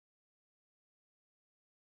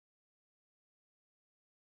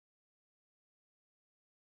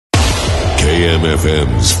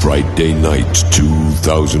kmfm's Frightday Night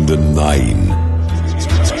 2009.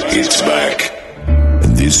 It's back.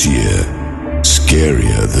 And this year,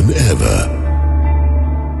 scarier than ever.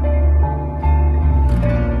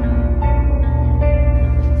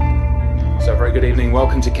 So very good evening.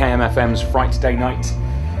 Welcome to kmfm's Frightday Night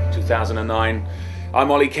 2009.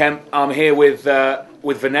 I'm Ollie Kemp. I'm here with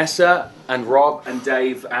Vanessa and Rob and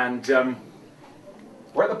Dave, and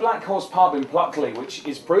we're at the Black Horse pub in Pluckley, which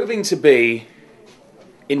is proving to be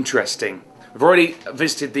interesting. We've already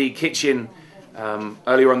visited the kitchen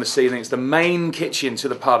earlier on this evening. It's the main kitchen to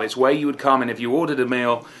the pub. It's where you would come, and if you ordered a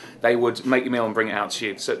meal, they would make your meal and bring it out to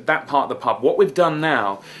you. So that part of the pub. What we've done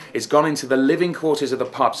now is gone into the living quarters of the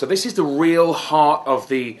pub. So this is the real heart of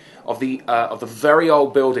the very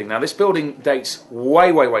old building. Now this building dates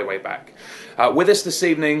way back. With us this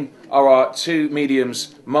evening are our two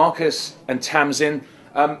mediums, Marcus and Tamsin.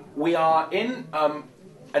 We are in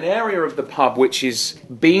an area of the pub which is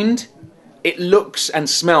beamed. It looks and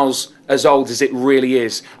smells as old as it really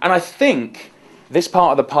is. And I think this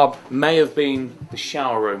part of the pub may have been the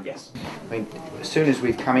shower room. Yes. I mean, as soon as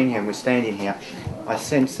we've come in here and we're standing here, I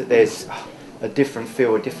sense that there's a different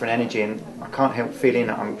feel, a different energy, and I can't help feeling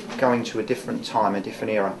that I'm going to a different time, a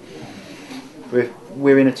different era.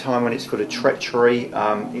 We're in a time when it's full of treachery.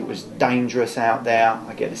 It was dangerous out there.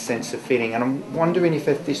 I get a sense of feeling, and I'm wondering if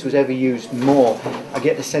this was ever used more. I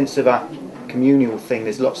get the sense of a communal thing.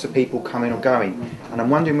 There's lots of people coming or going, and I'm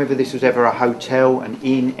wondering whether this was ever a hotel, an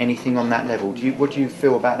inn, anything on that level. What do you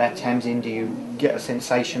feel about that, Tamsin? Do you get a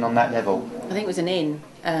sensation on that level? I think it was an inn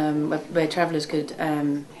where travellers could,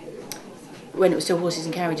 when it was still horses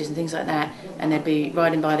and carriages and things like that, and they'd be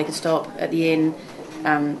riding by, they could stop at the inn,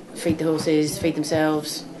 feed the horses, feed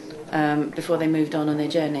themselves, before they moved on their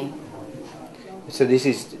journey. So this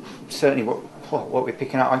is certainly what we're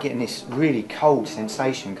picking up. I'm getting this really cold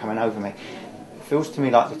sensation coming over me. It feels to me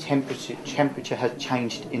like the temperature has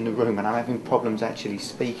changed in the room, and I'm having problems actually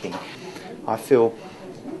speaking. I feel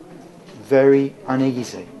very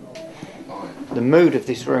uneasy. The mood of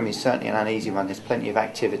this room is certainly an uneasy one. There's plenty of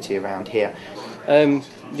activity around here.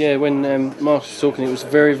 When Mark was talking, it was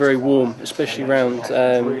very warm, especially around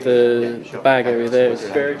the bag area there. It's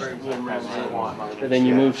very warm around here. But then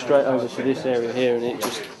you move straight over to this area here, and it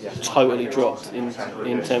just totally dropped in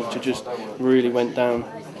temperature. Just really went down.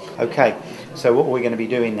 Okay, so what we're going to be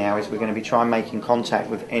doing now is we're going to be trying making contact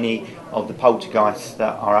with any of the poltergeists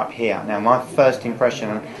that are up here. Now, my first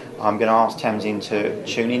impression, I'm going to ask Tamsin to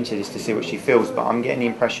tune into this to see what she feels, but I'm getting the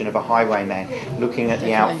impression of a highwayman. Looking at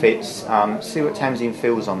the outfits, see what Tamsin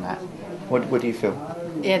feels on that. What do you feel?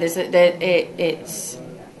 Yeah, it's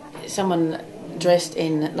someone dressed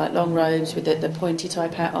in like long robes with the pointy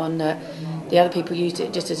type hat on. The other people used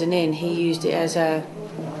it just as an inn. He used it as a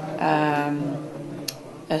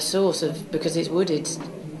source of, because it's wooded,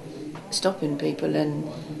 stopping people and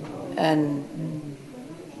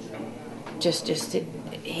just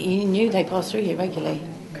he knew they passed through here regularly.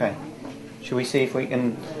 Okay. Shall we see if we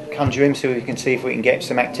can conjure him so we can see if we can get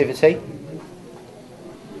some activity?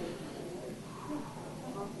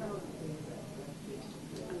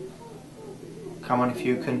 Come on, if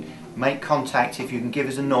you can make contact, if you can give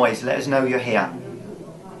us a noise, let us know you're here.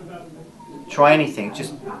 Try anything. Did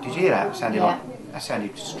you hear that? That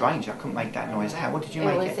sounded strange. I couldn't make that noise out. What did you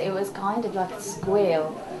make? It was kind of like a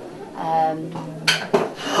squeal.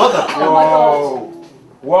 What the? Oh my God.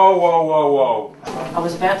 Whoa. I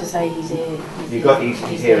was about to say he's here.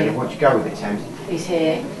 He's here. Why'd you go with it, Thames? He's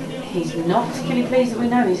here. He's not particularly pleased that we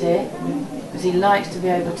know he's here, because he likes to be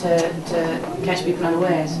able to catch people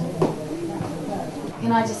unawares.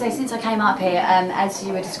 Can I just say, since I came up here, as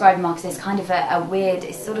you were describing, Marcus, it's kind of a weird,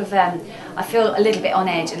 it's sort of, I feel a little bit on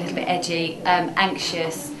edge, a little bit edgy,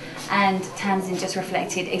 anxious, and Tamsin just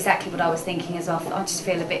reflected exactly what I was thinking as well. I just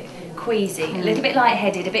feel a bit queasy, a little bit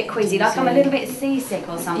lightheaded, a bit queasy, like I'm a little bit seasick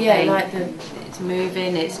or something. Yeah, like it's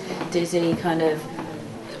moving, it's dizzy, kind of,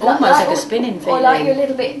 almost like a spinning feeling. Or like you're a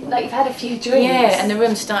little bit, like you've had a few drinks. Yeah, and the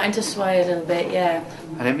room's starting to sway a little bit, yeah.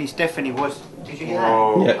 And it means definitely was. Did you hear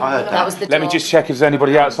that? Yeah. I heard that. That was the door. Let me just check if there's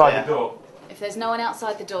anybody outside the door. If there's no one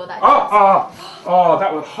outside the door, that Oh,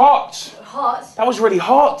 that was hot. Hot? That was really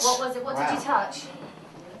hot. What was it? What did you touch?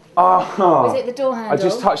 Oh. Was it the door handle? I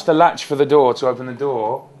just touched the latch for the door to open the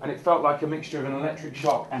door, and it felt like a mixture of an electric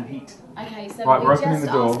shock and heat. Okay, so Right, we we're just opening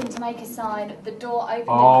the door. asked him to make a sign. The door opened and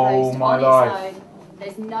Oh, closed my on life. its own.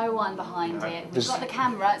 There's no one behind it. We've There's- got the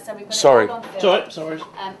camera, so we've got Sorry. it all on film. Sorry.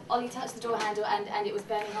 Ollie touched the door handle and it was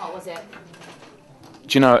burning hot, was it?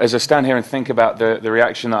 Do you know, as I stand here and think about the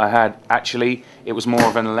reaction that I had, actually, it was more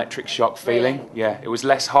of an electric shock feeling. Really? Yeah, it was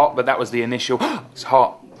less hot, but that was the initial, it's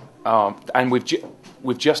hot. And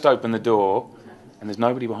we've just opened the door, and there's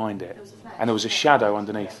nobody behind it, and there was a shadow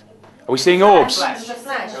underneath. Are we seeing orbs? There's a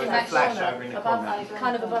flash in that corner,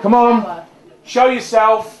 kind of above Come the on. shower. Show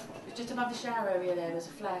yourself. Just above the shower area there's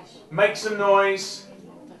a flash. Make some noise.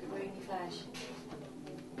 Like a greeny flash.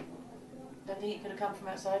 Don't think it could have come from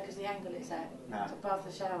outside because the angle it's at. No. It's above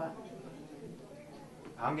the shower.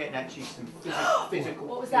 I'm getting actually some physical.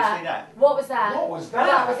 What was Can you that? see that? What was that? What was that?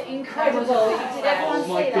 That was incredible. Did everyone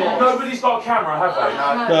see that? Nobody's got a camera, have they?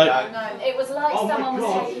 No. It was like someone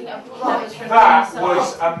was taking a brush. That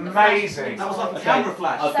was amazing. That was like a camera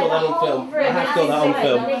flash. I've got that on film. I have got that on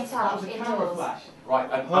film. Lit up indoors. Right,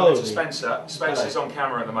 I'm to Spencer. Spencer's on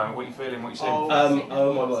camera at the moment. What are you feeling? What are you seeing?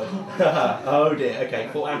 Oh my word. Oh dear. Okay,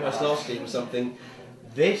 thought Amherst last year was something.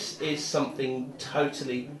 This is something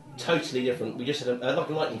totally different. We just had like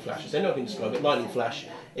a lightning flash. Is there no way I can describe it? Lightning flash.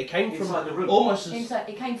 It came from Inside the room. almost as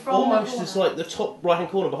It came from almost the as like the top right hand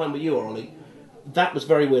corner behind where you are, Ollie. That was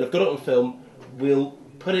very weird. I've got it on film. We'll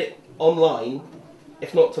put it online.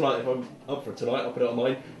 If not tonight, if I'm up for it tonight, I'll put it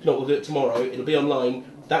online. If not, we'll do it tomorrow. It'll be online.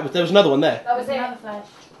 There was another one there. That was it. Another flash.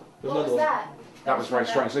 There What was another one. that? That was very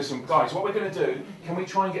strange. Listen, guys, what we're going to do, can we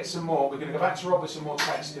try and get some more? We're going to go back to Rob with some more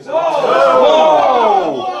text. Because the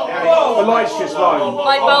light's just low.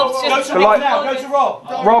 My bulb's just... Go to Rob now. Go to Rob.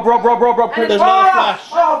 Rob, please. There's another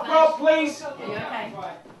flash. Rob, please. Are you okay?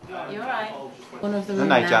 You alright? One of them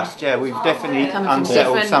And they just, we've definitely coming from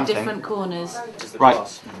unsettled something. different corners.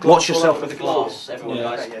 Right, watch yourself with the glass.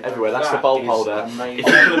 Everywhere. That's the bulb holder. If you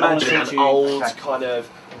can imagine an old kind of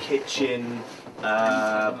kitchen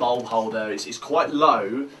bulb holder, it's quite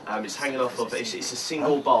low. It's hanging off of. It's a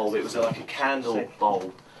single bulb. It was like a candle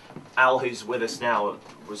bulb. Al, who's with us now,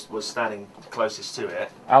 was standing closest to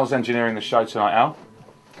it. Al's engineering the show tonight, Al.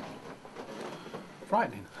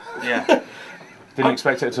 Frightening. Yeah. Didn't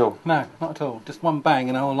expect it at all. No, not at all. Just one bang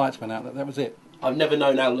and all the lights went out. That was it. I've never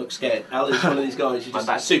known Al look scared. Al is one of these guys who's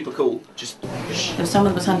just super cool. Just There was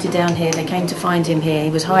someone that was hunted down here. They came to find him here. He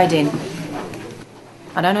was hiding.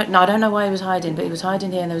 I don't know. No, I don't know why he was hiding, but he was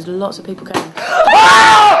hiding here, and there was lots of people coming.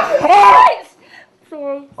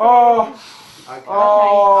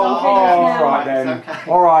 Right then.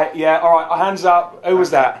 All right, yeah, all right. Hands up. Who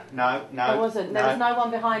was that? No. There wasn't. There was no one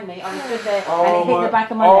behind me. I was stood there, and it hit the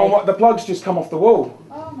back of my leg. The plug's just come off the wall.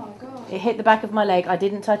 It hit the back of my leg. I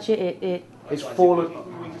didn't touch it. It's fallen.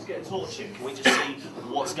 Can we just get a torch in? Can we just see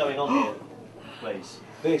what's going on here, please?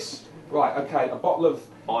 This. Right. Okay. A bottle of.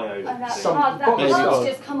 Bio. And that Some plug's boxes.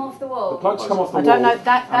 just come off the wall. The plug's come off the I wall. don't know.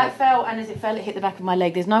 That fell, and as it fell, it hit the back of my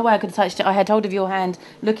leg. There's no way I could have touched it. I had hold of your hand,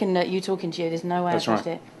 looking at you, talking to you. There's no way That's I touched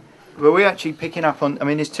right. it. Well, we're actually picking up on,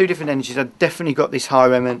 there's two different energies. I've definitely got this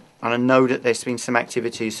higher element, and I know that there's been some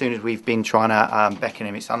activity as soon as we've been trying to beckon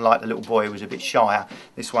him. It's unlike the little boy who was a bit shyer.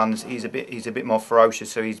 This one's, he's a bit more ferocious,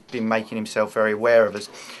 so he's been making himself very aware of us.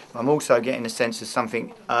 I'm also getting a sense of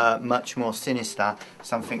something much more sinister,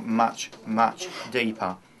 something much, much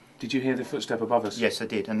deeper. Did you hear the footstep above us? Yes, I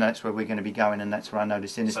did, and that's where we're going to be going, and that's where I know the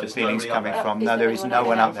sinister there's feeling's nobody up coming there? from. Is No, there there is anyone no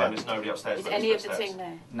one up there. There's nobody upstairs. Is any of the team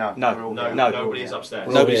there? No, No. we're all No, there. nobody's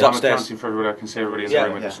upstairs. Nobody's I'm upstairs. accounting for everybody. I can see everybody in the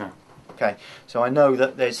room with us now. Okay, so I know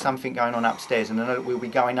that there's something going on upstairs, and I know that we'll be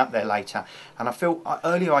going up there later. And I feel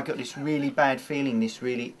earlier I got this really bad feeling, this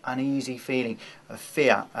really uneasy feeling of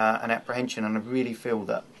fear and apprehension, and I really feel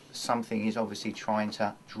that something is obviously trying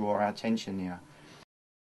to draw our attention here.